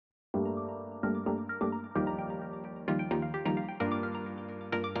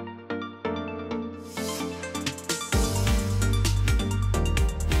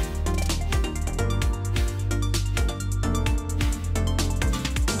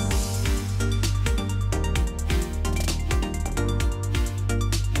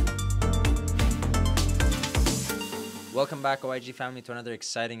Welcome back, OIG family, to another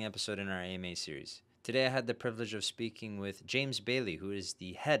exciting episode in our AMA series. Today I had the privilege of speaking with James Bailey, who is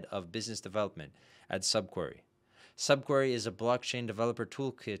the head of business development at SUBQUERY. SUBQUERY is a blockchain developer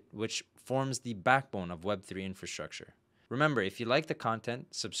toolkit which forms the backbone of Web3 infrastructure. Remember, if you like the content,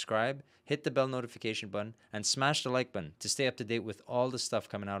 subscribe, hit the bell notification button, and smash the like button to stay up to date with all the stuff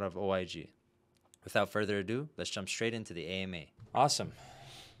coming out of OIG. Without further ado, let's jump straight into the AMA. Awesome.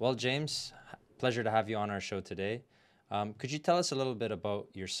 Well, James, pleasure to have you on our show today. Could you tell us a little bit about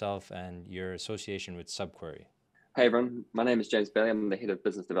yourself and your association with SUBQUERY? Hey everyone, my name is James Bailey. I'm the head of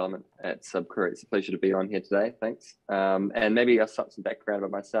business development at SubQuery. It's a pleasure to be on here today. Thanks. And maybe I'll start some background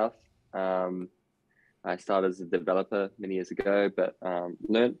about myself. I started as a developer many years ago, but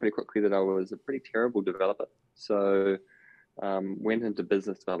learned pretty quickly that I was a pretty terrible developer. So went into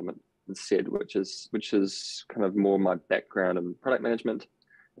business development instead, which is kind of more my background in product management.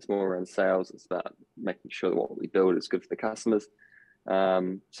 It's more around sales. It's about making sure that what we build is good for the customers.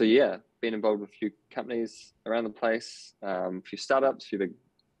 So yeah, been involved with a few companies around the place, a few startups, a few big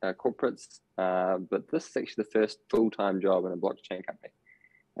corporates, but this is actually the first full-time job in a blockchain company,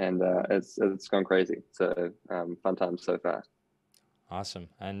 and it's gone crazy. So fun times so far. Awesome,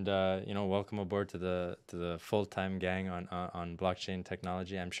 and welcome aboard to the full-time gang on blockchain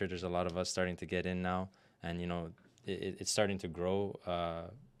technology. I'm sure there's a lot of us starting to get in now, and it's starting to grow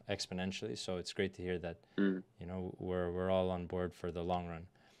exponentially. So it's great to hear that we're all on board for the long run.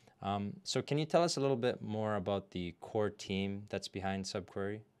 So can you tell us a little bit more about the core team that's behind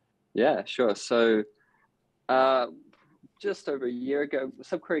SUBQUERY? Yeah, sure. So just over a year ago,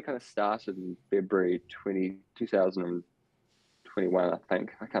 SUBQUERY kind of started in February 2021, I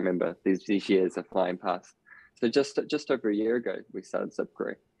think. I can't remember. These years are flying past. So just over a year ago, we started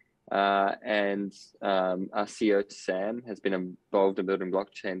SUBQUERY. And our CEO, Sam, has been involved in building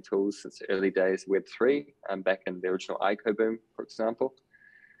blockchain tools since the early days of Web3, back in the original ICO boom, for example.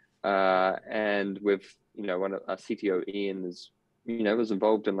 And with, one of our CTO, Ian, was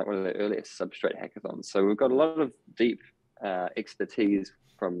involved in like one of the earliest Substrate hackathons. So we've got a lot of deep expertise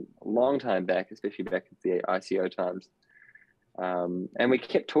from a long time back, especially back at the ICO times. And we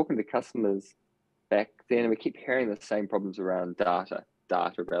kept talking to customers back then, and we keep hearing the same problems around data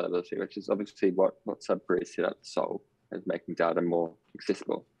availability, which is obviously what SUBQUERY set up to solve, is making data more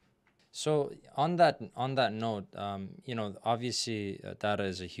accessible. So on that note, obviously data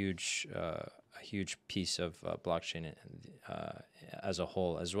is a huge piece of blockchain as a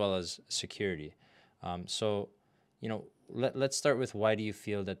whole, as well as security. So let's start with, why do you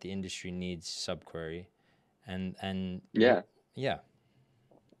feel that the industry needs SUBQUERY? And yeah,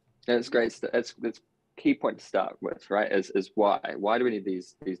 that's great. That's key point to start with, right? Is why do we need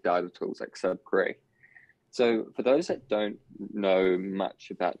these data tools like SUBQUERY? So for those that don't know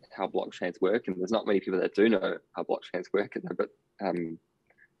much about how blockchains work, and there's not many people that do know how blockchains work, and they're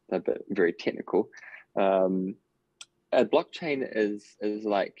a bit very technical. A blockchain is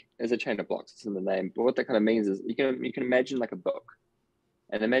a chain of blocks. It's in the name. But what that kind of means is you can imagine like a book,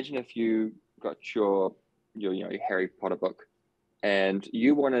 and imagine if you got your Harry Potter book, and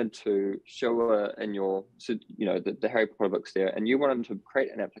you wanted to show the Harry Potter book's there, and you wanted to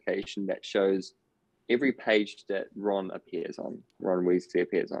create an application that shows every page that Ron Weasley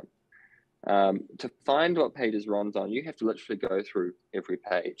appears on. To find what pages Ron's on, you have to literally go through every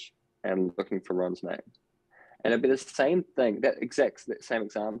page and looking for Ron's name. And it'd be the same thing. That same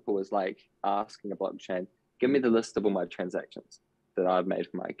example is like asking a blockchain, give me the list of all my transactions that I've made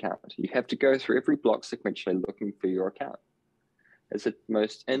for my account. You have to go through every block sequentially looking for your account. It's the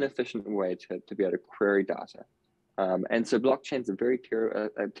most inefficient way to be able to query data. And so blockchains are very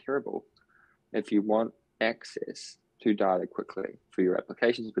terrible if you want access to data quickly for your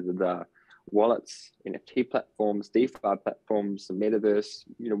applications, whether they're wallets, NFT platforms, DeFi platforms, the metaverse,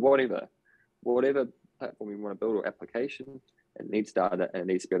 whatever platform you want to build or application, it needs data, and it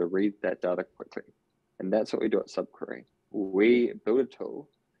needs to be able to read that data quickly. And that's what we do at SUBQUERY. We build a tool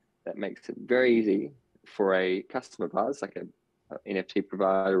that makes it very easy for a customer of ours, like an NFT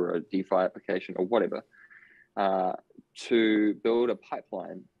provider or a DeFi application or whatever, to build a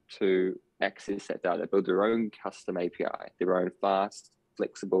pipeline to access that data, build their own custom API, their own fast,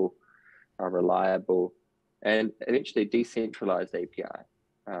 flexible, reliable, and eventually decentralized API.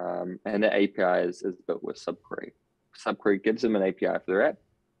 And that API is built with SUBQUERY. SUBQUERY gives them an API for their app,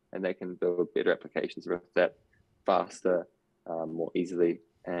 and they can build better applications with that faster, more easily,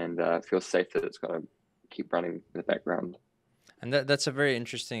 and feel safe that it's going to keep running in the background. And that's a very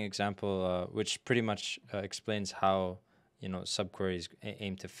interesting example, which pretty much explains how SUBQUERY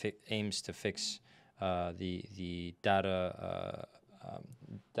aims to fix the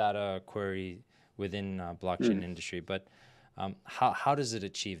data query within blockchain industry. But how does it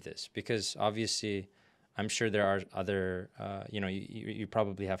achieve this? Because obviously, I'm sure there are other, you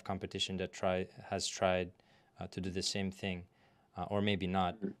probably have competition that has tried to do the same thing, or maybe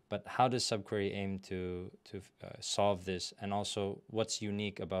not. But how does SubQuery aim to solve this? And also, what's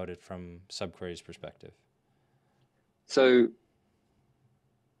unique about it from SubQuery's perspective? So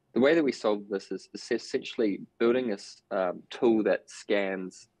the way that we solve this is essentially building a tool that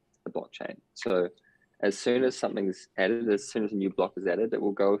scans the blockchain. So as soon as something's added, as soon as a new block is added, it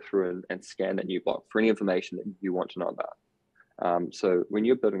will go through and scan that new block for any information that you want to know about. So when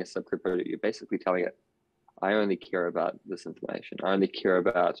you're building a SubQuery project, you're basically telling it, I only care about this information. I only care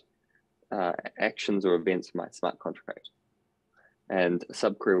about actions or events in my smart contract. And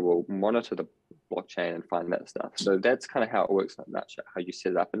SubQuery will monitor the blockchain and find that stuff. So that's kind of how it works in a nutshell, how you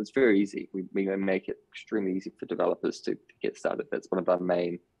set it up. And it's very easy. We make it extremely easy for developers to get started. That's one of our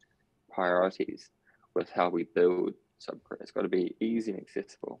main priorities with how we build SubQuery. It's got to be easy and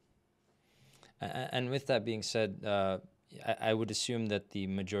accessible. And with that being said, I would assume that the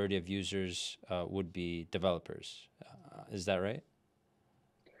majority of users would be developers. Is that right?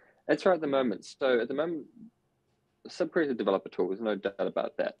 That's right at the moment. So at the moment, SubQuery is a developer tool. There's no doubt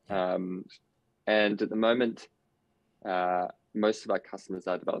about that. And at the moment, most of our customers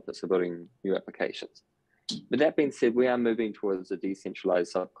are developers for building new applications. But that being said, we are moving towards a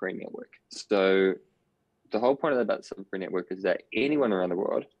decentralized SubQuery network. So the whole point about SubQuery network is that anyone around the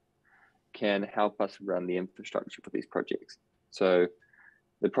world can help us run the infrastructure for these projects. So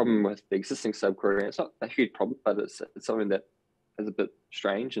the problem with the existing SubQuery, it's not a huge problem, but it's something that is a bit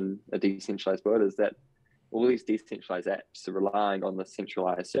strange in a decentralized world, is that all these decentralized apps are relying on the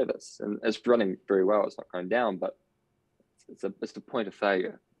centralized service, and it's running very well. It's not going down, but it's a point of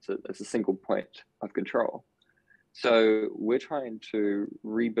failure. It's a single point of control. So we're trying to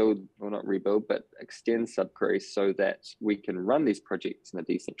rebuild, or not rebuild, but extend SubQuery so that we can run these projects in a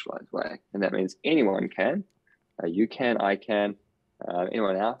decentralized way. And that means anyone can, you can, I can,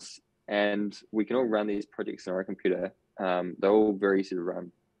 anyone else, and we can all run these projects on our computer. They're all very easy to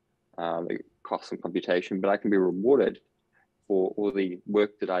run. They cost some computation, but I can be rewarded for all the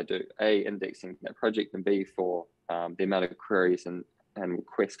work that I do, A, indexing that project, and B, for the amount of queries and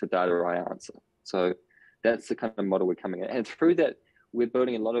requests for data I answer. So that's the kind of model we're coming at. And through that, we're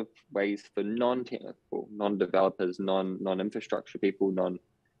building a lot of ways for non-technical, non-developers, non-infrastructure people,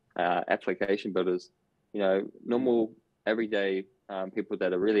 non-application builders, normal, everyday people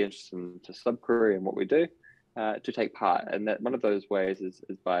that are really interested in SubQuery and what we do, to take part. And that one of those ways is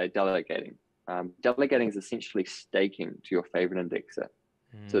by delegating. Delegating is essentially staking to your favorite indexer.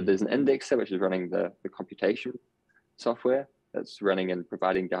 So there's an indexer which is running the computation software that's running and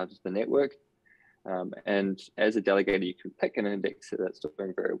providing data to the network. And as a delegator, you can pick an indexer that's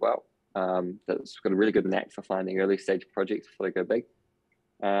doing very well, that's got a really good knack for finding early stage projects before they go big.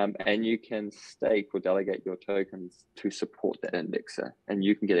 And you can stake or delegate your tokens to support that indexer, and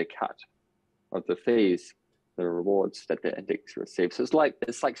you can get a cut of the fees, the rewards that the indexer receives. So it's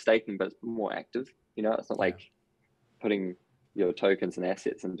like staking, but it's more active. It's not like putting your tokens and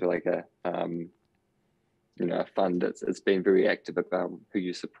assets into like a fund. It's been very active about who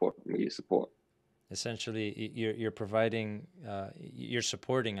you support and what you support. Essentially, you're providing, you're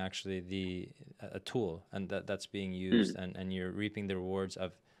supporting actually a tool, and that's being used, and you're reaping the rewards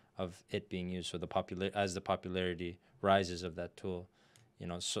of it being used. So as the popularity rises of that tool,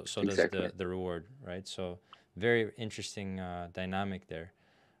 so exactly. Does the reward, right? So very interesting dynamic there.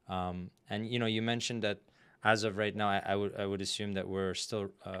 And you mentioned that as of right now, I would assume that we're still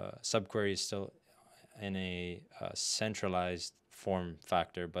SubQuery is still in a centralized form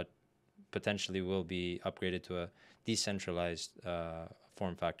factor, but potentially will be upgraded to a decentralized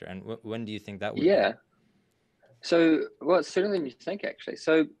form factor. And when do you think that would be? So, well, it's sooner than you think, actually.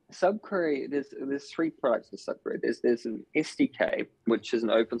 So SubQuery, there's three products of SubQuery. There's an SDK, which is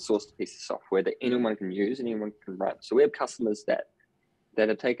an open source piece of software that anyone can use and anyone can run. So we have customers that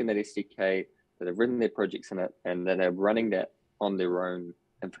have taken that SDK, that have written their projects in it, and that are running that on their own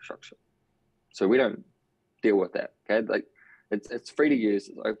infrastructure. So we don't deal with that, okay? Like, it's free to use,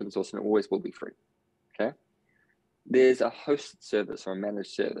 it's open source, and it always will be free, okay? There's a hosted service or a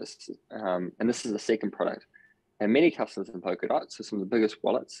managed service, and this is the second product. And many customers in Polkadot, so some of the biggest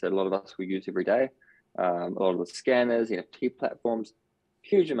wallets that a lot of us will use every day, a lot of the scanners, NFT platforms,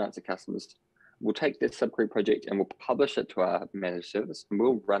 huge amounts of customers will take this SubQuery project and we'll publish it to our managed service, and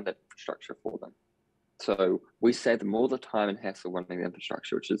we'll run that infrastructure for them. So we save them all the time and hassle running the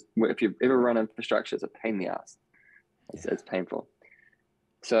infrastructure, which is, if you've ever run infrastructure, it's a pain in the ass. It's painful.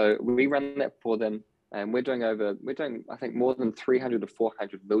 So we run that for them. And we're doing I think more than 300 to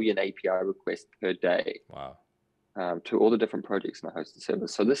 400 million API requests per day. Wow. To all the different projects in the hosted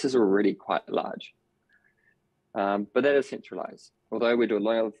service. So this is already quite large. But that is centralized. Although we do a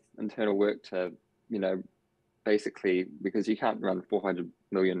lot of internal work to, basically, because you can't run 400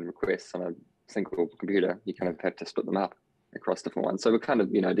 million requests on a single computer, you kind of have to split them up across different ones. So we're kind of,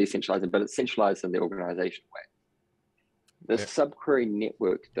 decentralizing, but it's centralized in the organization way. The SubQuery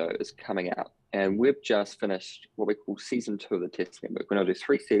Network, though, is coming out. And we've just finished what we call season 2 of the test network. We're going to do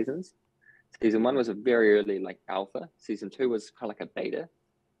 3 seasons. Season 1 was a very early alpha. Season 2 was kind of like a beta.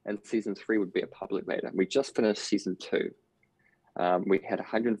 And season 3 would be a public beta. We just finished season 2. We had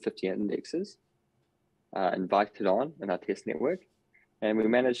 150 indexes invited on in our test network. And we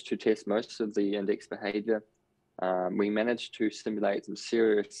managed to test most of the index behavior. We managed to simulate some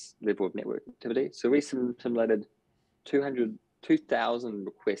serious level of network activity. So we simulated 2,000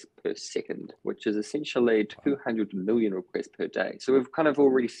 requests per second, which is essentially 200 million requests per day. So we've kind of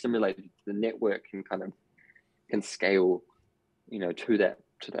already simulated the network can scale, to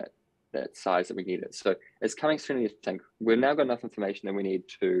that size that we need it. So it's coming soon. I think we've now got enough information that we need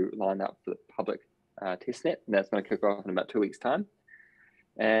to line up for the public testnet, and that's going to kick off in about 2 weeks' time,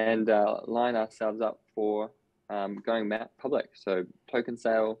 and line ourselves up for going public. So token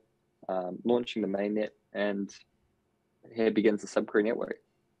sale, launching the mainnet, and here begins the SubQuery network.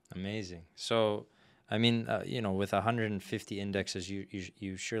 Amazing. So, I mean, with 150 indexes,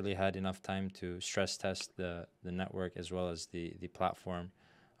 you surely had enough time to stress test the network as well as the platform.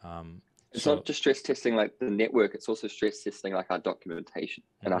 It's not just stress testing like the network, it's also stress testing like our documentation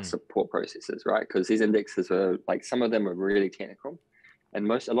and our support processes, right? Because these indexes are some of them are really technical, and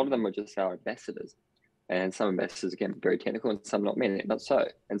a lot of them are just our ambassadors. And some ambassadors, again, very technical, and some not so.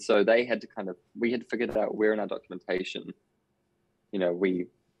 And so they had to we had to figure out where in our documentation, we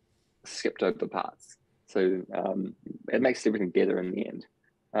skipped over parts. So it makes everything better in the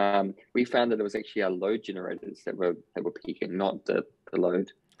end. We found that it was actually our load generators that were peaking, not the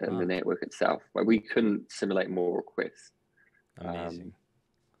load in the network itself. We couldn't simulate more requests. Amazing.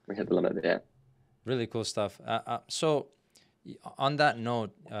 We had the limit there. Really cool stuff. So on that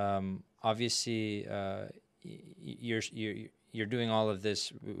note, obviously, you're doing all of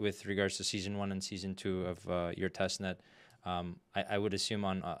this with regards to season 1 and season 2 of your testnet. I would assume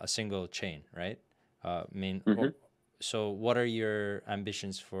on a single chain, right? So what are your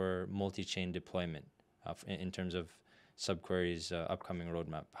ambitions for multi-chain deployment in terms of SubQuery's upcoming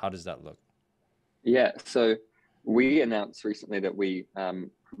roadmap? How does that look? Yeah, so we announced recently that we've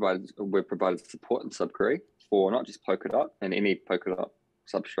provided support in SubQuery for not just Polkadot and any Polkadot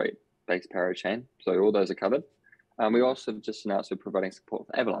substrate-based parachain. So all those are covered. We also just announced we're providing support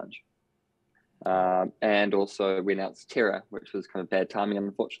for Avalanche. And also we announced Terra, which was kind of bad timing,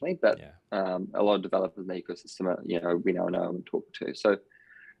 unfortunately, but a lot of developers in the ecosystem, we now know and talk to. So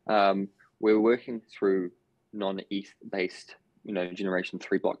we're working through non-ETH based, generation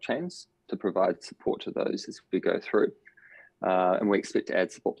 3 blockchains to provide support to those as we go through. And we expect to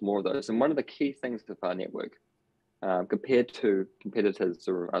add support to more of those. And one of the key things with our network, compared to competitors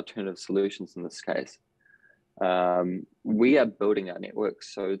or alternative solutions in this case, we are building our network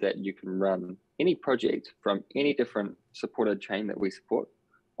so that you can run any project from any different supported chain that we support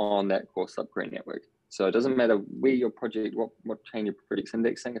on that core SubQuery network. So it doesn't matter where your project, what chain your project's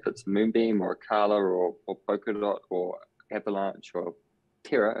indexing, if it's Moonbeam or Akala or Polkadot or Avalanche or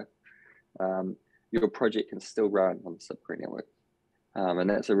Terra, your project can still run on the SubQuery network. And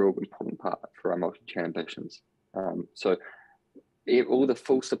that's a real important part for our multi-chain ambitions. So all the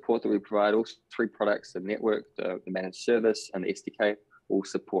full support that we provide, all 3 products, the network, the managed service, and the SDK, all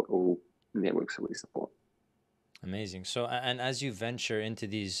support all networks that we support. Amazing. So, and as you venture into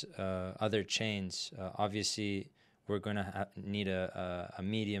these other chains, obviously we're going to need a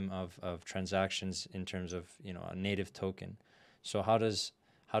medium of transactions in terms of a native token. So how does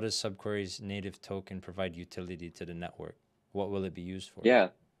SubQuery's native token provide utility to the network? What will it be used for? Yeah.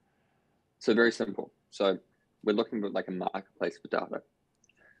 So very simple. So we're looking at a marketplace for data.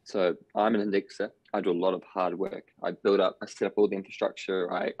 So I'm an indexer. I do a lot of hard work. I set up all the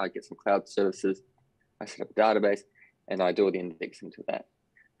infrastructure. I get some cloud services. I set up a database, and I do all the indexing to that.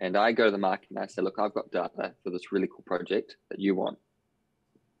 And I go to the market and I say, look, I've got data for this really cool project that you want.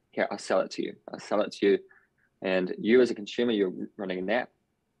 Okay, I'll sell it to you. And you as a consumer, you're running an app.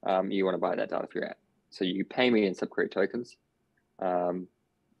 You want to buy that data for your app. So you pay me in SubQuery tokens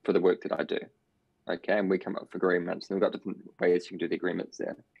for the work that I do. Okay, and we come up with agreements, and we've got different ways you can do the agreements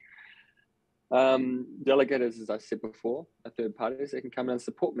there. Delegators, as I said before, are third parties. They can come in and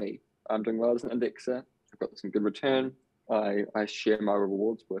support me. I'm doing well as an indexer. I've got some good return. I share my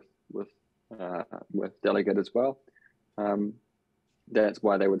rewards with with Delegate as well. That's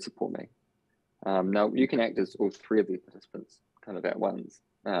why they would support me. Now you can act as all three of these participants kind of at once.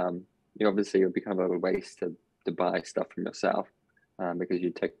 You obviously it would become a waste to buy stuff from yourself because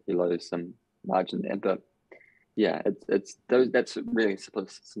you lose some margin there. But yeah, that's really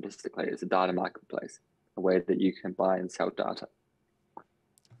simplistically, it's a data marketplace, a way that you can buy and sell data.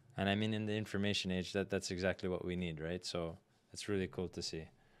 And I mean, in the information age, that's exactly what we need, right? So it's really cool to see.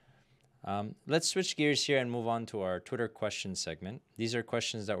 Let's switch gears here and move on to our Twitter questions segment. These are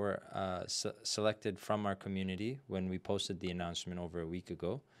questions that were selected from our community when we posted the announcement over a week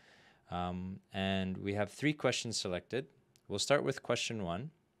ago. And we have 3 questions selected. We'll start with question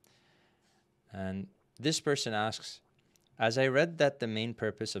 1. And this person asks, as I read that the main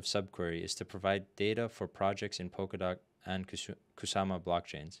purpose of SubQuery is to provide data for projects in Polkadot and Kusama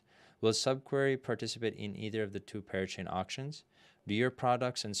blockchains, will SubQuery participate in either of the 2 parachain auctions? Do your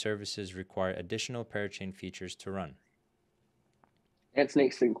products and services require additional parachain features to run? That's an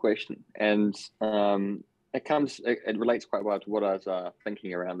excellent question. And it relates quite well to what I was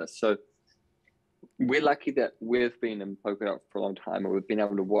thinking around this. So we're lucky that we've been in Polkadot for a long time, and we've been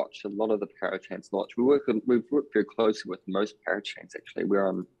able to watch a lot of the parachains launch. We've worked very closely with most parachains. Actually, we're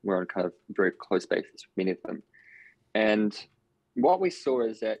on kind of very close basis with many of them. And what we saw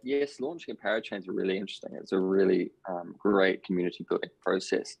is that yes, launching a parachain is really interesting. It's a really great community building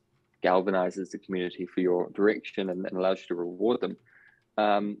process. Galvanizes the community for your direction and allows you to reward them.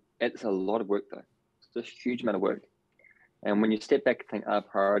 It's a lot of work though. It's a huge amount of work. And when you step back and think our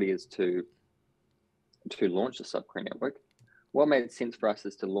priority is to launch the SubQuery network, what made sense for us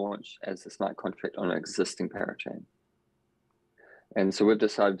is to launch as a smart contract on an existing parachain. And so we've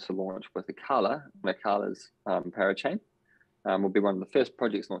decided to launch with Akala, and Akala's parachain. Will be one of the first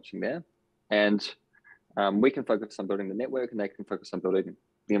projects launching there. And we can focus on building the network, and they can focus on building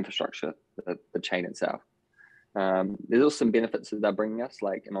the infrastructure, the chain itself. There's also some benefits that they're bringing us,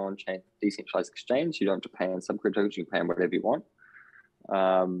 like an on-chain decentralized exchange. You don't have to pay in SubQuery tokens, you can pay in whatever you want.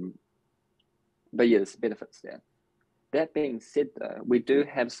 But yeah, there's benefits there. That being said, though, we do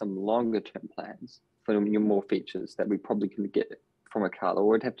have some longer-term plans for more features that we probably can get from Akala, or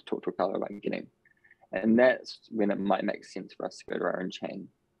we'd have to talk to Akala about getting. And that's when it might make sense for us to go to our own chain,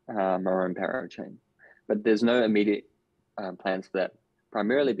 our own parachain. But there's no immediate plans for that,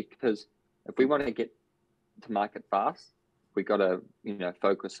 primarily because if we want to get to market fast, we got to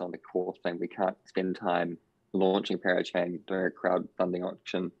focus on the core thing. We can't spend time launching parachain, doing a crowdfunding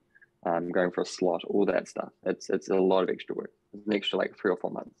auction, going for a slot, all that stuff. It's a lot of extra work. It's an extra like 3 or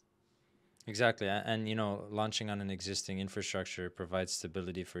 4 months. Exactly. And, launching on an existing infrastructure provides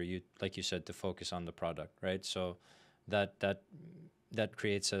stability for you, like you said, to focus on the product, right? So that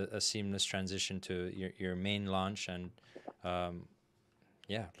creates a seamless transition to your main launch. And,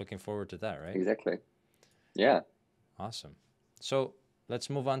 looking forward to that, right? Exactly. Yeah. Awesome. So let's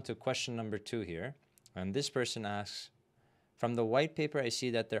move on to question number 2 here. And this person asks, from the white paper, I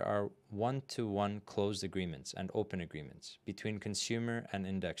see that there are one-to-one closed agreements and open agreements between consumer and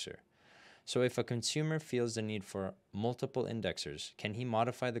indexer. So if a consumer feels the need for multiple indexers, can he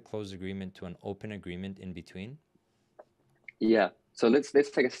modify the closed agreement to an open agreement in between? Yeah. So let's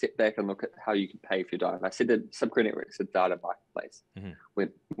take a step back and look at how you can pay for your data. I said that SubQuery Network is a data marketplace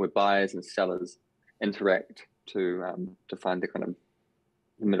where buyers and sellers interact to find the kind of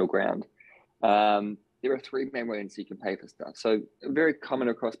the middle ground. There are 3 main ways you can pay for stuff. So very common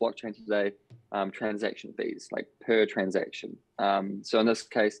across blockchain today, transaction fees, like per transaction. So in this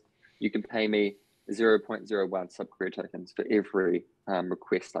case, you can pay me 0.01 SubQuery tokens for every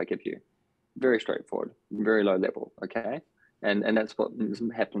request I give you. Very straightforward, very low level, okay? And that's what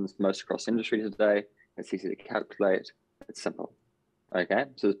happens most across industry today. It's easy to calculate, it's simple, okay?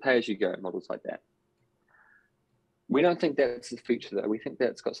 So there's pay-as-you-go models like that. We don't think that's the future though. We think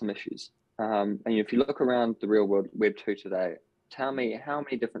that's got some issues. And if you look around the real world, Web2 today, tell me how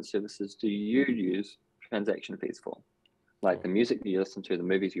many different services do you use transaction fees for? Like the music that you listen to, the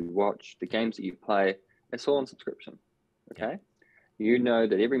movies you watch, the games that you play, it's all on subscription, okay? You know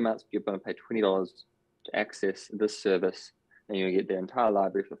that every month you're going to pay $20 to access this service, and you're going to get their entire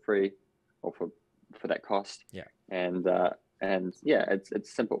library for free or for that cost. Yeah. And yeah,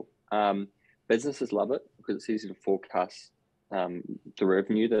 it's simple. Businesses love it because it's easy to forecast the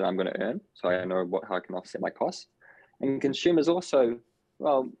revenue that I'm going to earn, so I know how I can offset my costs. And consumers also,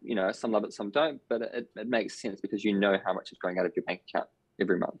 well, some love it, some don't, but it makes sense because you know how much is going out of your bank account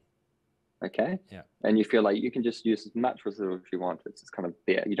every month. Okay. Yeah. And you feel like you can just use as much reserve as you want. It's kind of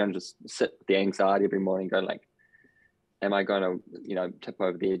there. You don't just sit with the anxiety every morning going like, am I going to, tip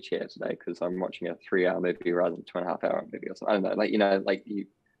over the edge here today because I'm watching a 3-hour movie rather than 2.5-hour movie or something? I don't know.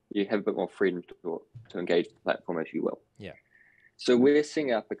 you have a bit more freedom to engage the platform as you will. Yeah. So we're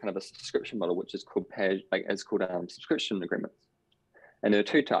setting up a kind of a subscription model, which is called subscription agreements. And there are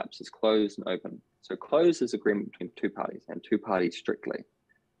two types: it's closed and open. So closed is agreement between two parties, and two parties strictly.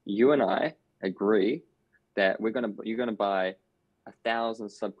 You and I agree that you're gonna buy 1,000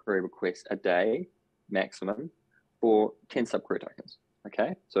 subquery requests a day maximum for 10 subquery tokens.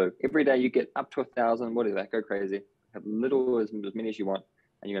 Okay, so every day you get up to 1,000. What is that? Go crazy. Have as many as you want,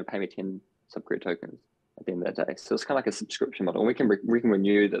 and you're gonna pay me 10 subquery tokens at the end of that day. So it's kind of like a subscription model. We can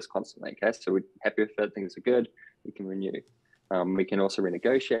renew this constantly. Okay, so we're happy with it, things are good, we can renew. We can also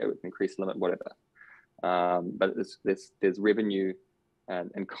renegotiate, we can increase the limit, whatever. But there's revenue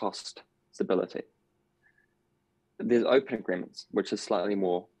and cost stability. There's open agreements, which is slightly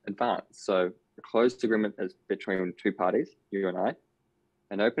more advanced. So the closed agreement is between two parties, you and I,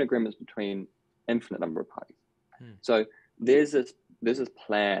 and open agreements between infinite number of parties. So there's this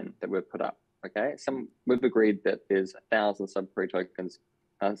plan that we've put up. Okay, we've agreed that there's 1,000 subquery tokens,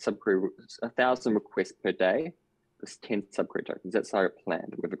 1,000 requests per day. There's 10 subquery tokens. That's our plan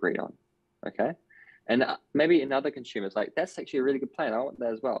that we've agreed on. Okay, and maybe in other consumers, like, that's actually a really good plan. I want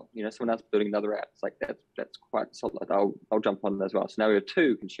that as well. You know, someone else building another app. It's like that's quite solid. I'll jump on that as well. So now we have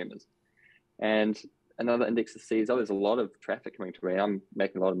two consumers, and another indexer sees, oh, there's a lot of traffic coming to me. I'm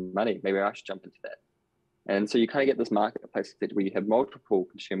making a lot of money. Maybe I should jump into that. And so you kind of get this marketplace effect where you have multiple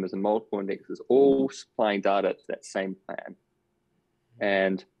consumers and multiple indexes all supplying data to that same plan.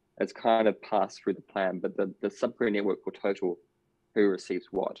 And it's kind of passed through the plan, but the SubQuery network will total who receives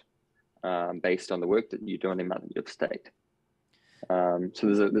what based on the work that you do and the amount that you've staked. So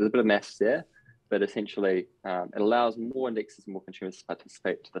there's a bit of maths there, but essentially it allows more indexes and more consumers to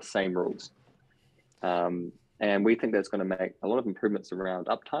participate to the same rules. And we think that's going to make a lot of improvements around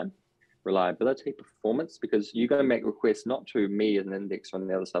uptime, reliability, performance, because you're going to make requests not to me as an indexer on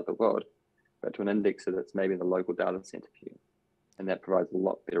the other side of the world, but to an indexer that's maybe in the local data center for you. And that provides a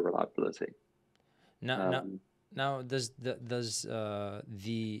lot better reliability. Now does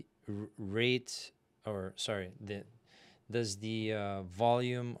the rate, or sorry, does the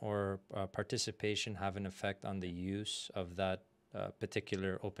volume or participation have an effect on the use of that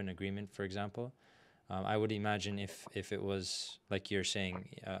particular open agreement, for example? I would imagine if it was, like you're saying,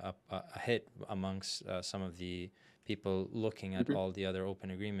 a hit amongst some of the people looking at all the other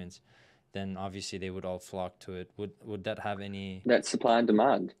open agreements, then obviously they would all flock to it. Would that have any? That's supply and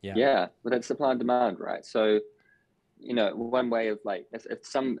demand. Yeah. Well, that's supply and demand, right? So, you know, one way of, like,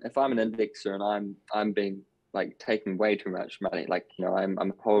 if I'm an indexer and I'm being, like, taking way too much money, like, you know,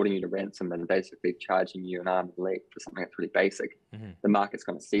 I'm holding you to ransom and basically charging you an arm and leg for something that's really basic. The market's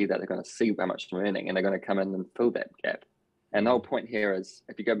going to see that. They're going to see how much I'm earning, and they're going to come in and fill that gap. And the whole point here is,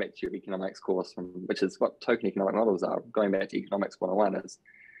 if you go back to your economics course, which is what token economic models are, going back to economics 101, is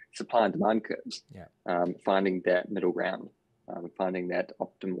supply and demand curves. Finding that middle ground, finding that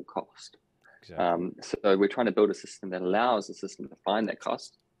optimal cost. Exactly. So we're trying to build a system that allows the system to find that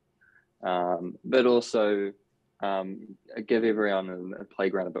cost, but also give everyone a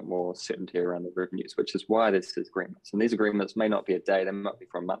playground a bit more certainty around the revenues, which is why there's these agreements. And these agreements may not be a day, they might be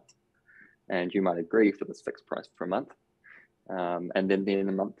for a month. And you might agree for this fixed price for a month. And then in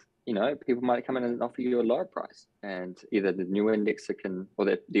a month, you know, people might come in and offer you a lower price. And either the new indexer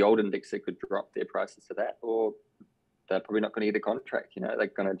the old indexer could drop their prices to that, or they're probably not going to get a contract. You know,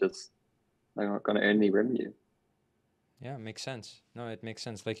 they're not going to earn any revenue. Yeah, it makes sense. No, it makes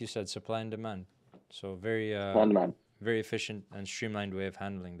sense. Like you said, supply and demand. So very efficient and streamlined way of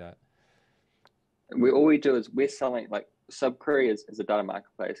handling that. All we do is we're selling, like, SubQuery is a data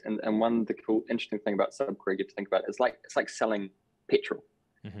marketplace, and one of the cool, interesting thing about SubQuery you have to think about is, like, it's like selling petrol.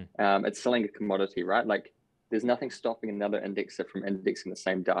 It's selling a commodity, right? Like, there's nothing stopping another indexer from indexing the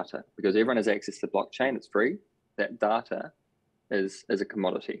same data, because everyone has access to the blockchain. It's free. That data is a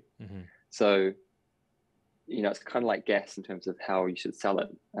commodity. So, you know, it's kind of like gas in terms of how you should sell it.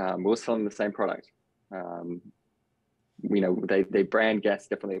 We're selling the same product. You know, they brand gas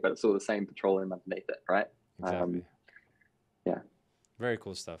differently, but it's all the same petroleum underneath it, right? Exactly. Yeah. Very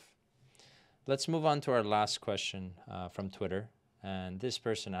cool stuff. Let's move on to our last question from Twitter. And this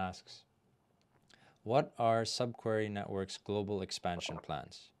person asks, what are SubQuery Network's global expansion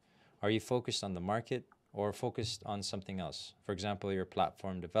plans? Are you focused on the market or focused on something else? For example, your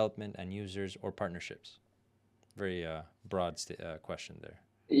platform development and users or partnerships? Very broad question there.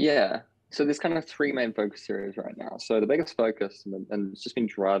 Yeah. So there's kind of three main focus areas right now. So the biggest focus, and it's just been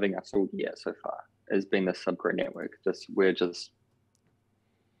driving us all year so far, has been the SubQuery Network. We're just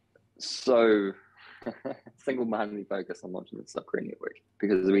so single-mindedly focused on launching the SubQuery Network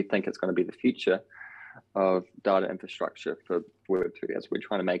because we think it's going to be the future of data infrastructure for Web3 as we're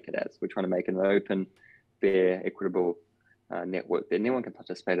trying to make it as. We're trying to make it an open, fair, equitable network that anyone can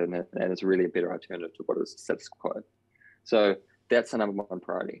participate in it, and it's really a better alternative to what is status quo. So that's the number one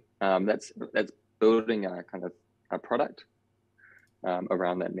priority. That's building a kind of a product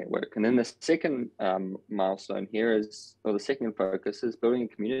around that network. And then the second milestone here is, or the second focus is building a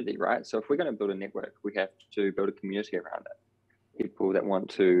community, right? So if we're going to build a network, we have to build a community around it. People that want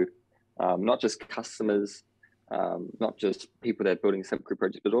to, not just customers, not just people that are building SubQuery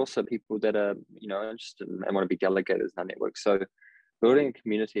projects, but also people that are, interested and want to be delegators in our network. So building a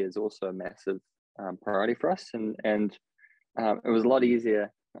community is also a massive priority for us. And it was a lot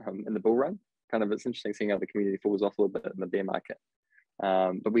easier in the bull run. Kind of, it's interesting seeing how the community falls off a little bit in the bear market.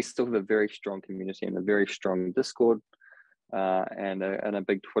 But we still have a very strong community and a very strong Discord and a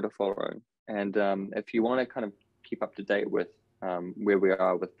big Twitter following. And if you want to kind of keep up to date with where we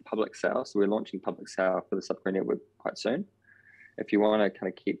are with the public sale, so we're launching public sale for the SubQuery Network quite soon. If you want to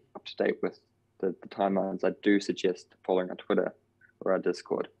kind of keep up to date with the timelines, I do suggest following our Twitter or our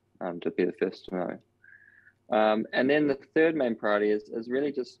Discord to be the first to know. And then the third main priority is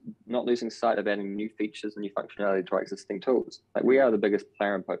really just not losing sight of adding new features and new functionality to our existing tools. Like, we are the biggest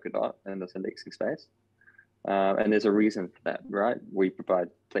player in Polkadot in this indexing space. And there's a reason for that, right? We provide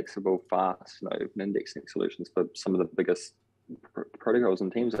flexible, fast, and open indexing solutions for some of the biggest protocols and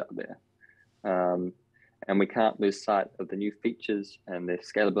teams out there. And we can't lose sight of the new features and the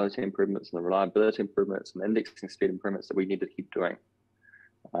scalability improvements and the reliability improvements and the indexing speed improvements that we need to keep doing.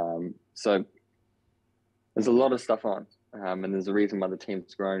 So there's a lot of stuff on, and there's a reason why the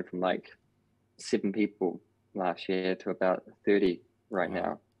team's grown from like 7 people last year to about 30 right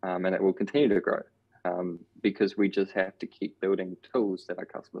now, and it will continue to grow because we just have to keep building tools that our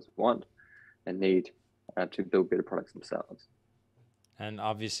customers want and need to build better products themselves. And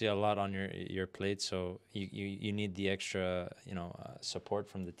obviously a lot on your plate, so you need the extra support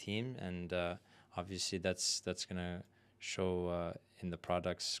from the team, and obviously that's gonna show in the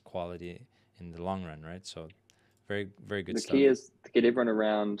product's quality in the long run, right? So very, very good stuff. The key is to get everyone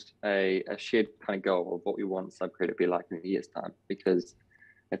around a shared kind of goal of what we want SubQuery to be like in a year's time. Because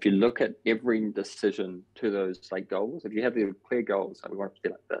if you look at every decision to those like goals, if you have the clear goals, like we want it to be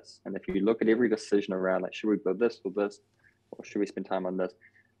like this, and if you look at every decision around like, should we build this or this, or should we spend time on this,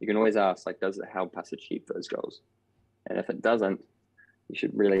 you can always ask, like, does it help us achieve those goals? And if it doesn't, you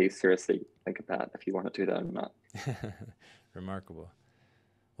should really seriously think about if you want to do that or not. Remarkable.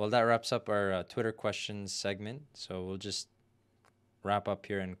 Well, that wraps up our Twitter questions segment. So we'll just wrap up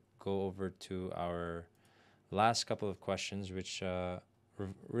here and go over to our last couple of questions, which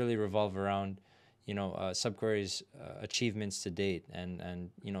really revolve around, SubQuery's achievements to date.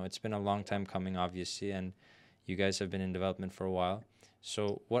 And it's been a long time coming, obviously, and you guys have been in development for a while.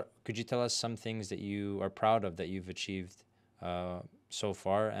 So what could you tell us some things that you are proud of that you've achieved so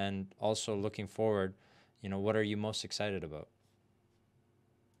far? And also looking forward, what are you most excited about?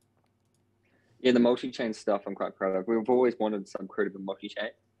 Yeah, the multi-chain stuff I'm quite proud of. We've always wanted SubQuery to be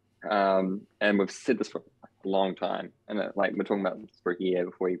multi-chain. And we've said this for a long time. And we're talking about this for a year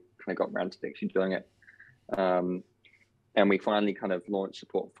before we kind of got around to actually doing it. And we finally kind of launched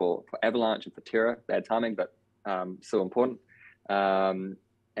support for Avalanche and for Terra. Bad timing, but still important.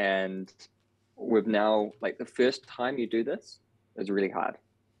 And we've now, like, the first time you do this is really hard.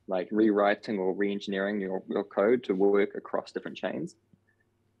 Like, rewriting or re-engineering your code to work across different chains,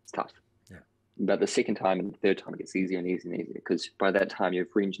 it's tough. But the second time and the third time, it gets easier and easier and easier, because by that time you've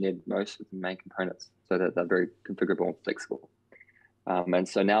re-engineered most of the main components so that they're very configurable and flexible. And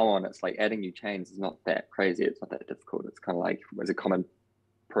so now on, it's like adding new chains is not that crazy. It's not that difficult. It's kind of like, it's a common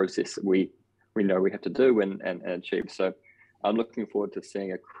process that we know we have to do and achieve. So I'm looking forward to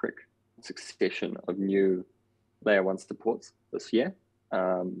seeing a quick succession of new layer 1 supports this year.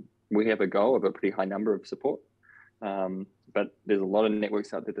 We have a goal of a pretty high number of support. But there's a lot of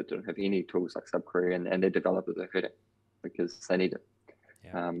networks out there that don't have any tools like SubQuery, and their developers are hurting because they need it.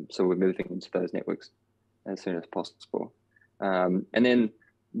 Yeah. So we're moving into those networks as soon as possible. And then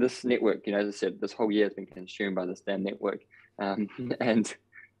this network, as I said, this whole year has been consumed by this damn network. And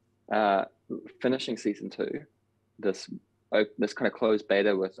finishing season 2, this kind of closed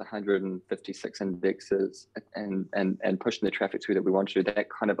beta with 156 indexes and pushing the traffic through that we want to, that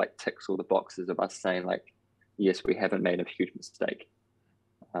kind of like ticks all the boxes of us saying, like, yes, we haven't made a huge mistake.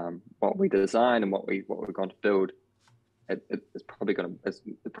 What we design and what we're going to build, it's probably going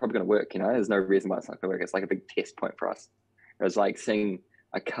to work. There's no reason why it's not going to work. It's like a big test point for us. It was like seeing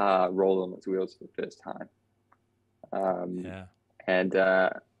a car roll on its wheels for the first time. And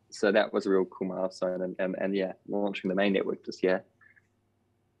so that was a real cool milestone. And yeah, launching the main network this year,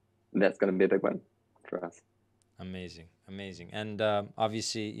 that's going to be a big one after us. Amazing, amazing. And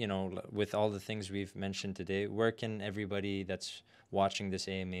obviously, you know, with all the things we've mentioned today, where can everybody that's watching this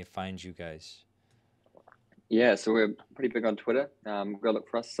AMA find you guys? Yeah, so we're pretty big on Twitter. Go look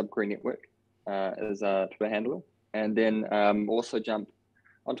for us. SubQuery Network is our Twitter handle. And then also jump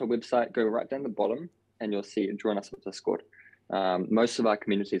onto our website, go right down the bottom, and you'll see join us with Discord. Most of our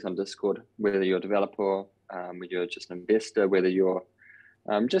community is on Discord, whether you're a developer, whether you're just an investor, whether you're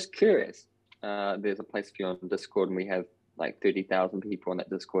just curious. There's a place for you on Discord, and we have like 30,000 people on that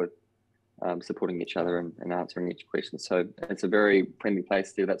Discord supporting each other and answering each question. So it's a very friendly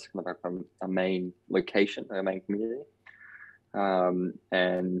place too. That's kind of our main location, our main community.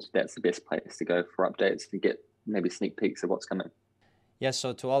 And that's the best place to go for updates and get maybe sneak peeks of what's coming. Yes,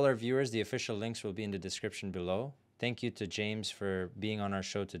 so to all our viewers, the official links will be in the description below. Thank you to James for being on our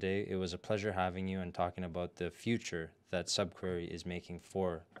show today. It was a pleasure having you and talking about the future that SubQuery is making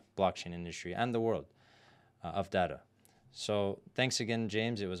for blockchain industry and the world of data. So thanks again,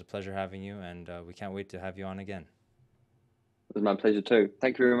 James. It was a pleasure having you, and we can't wait to have you on again. It was my pleasure too.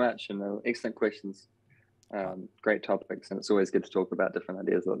 Thank you very much, and excellent questions. Great topics, and it's always good to talk about different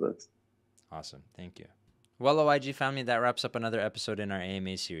ideas like this. Awesome. Thank you. Well, OIG family, that wraps up another episode in our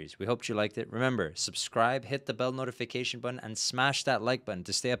AMA series. We hope you liked it. Remember, subscribe, hit the bell notification button, and smash that like button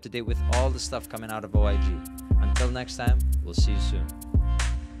to stay up to date with all the stuff coming out of OIG. Until next time, we'll see you soon.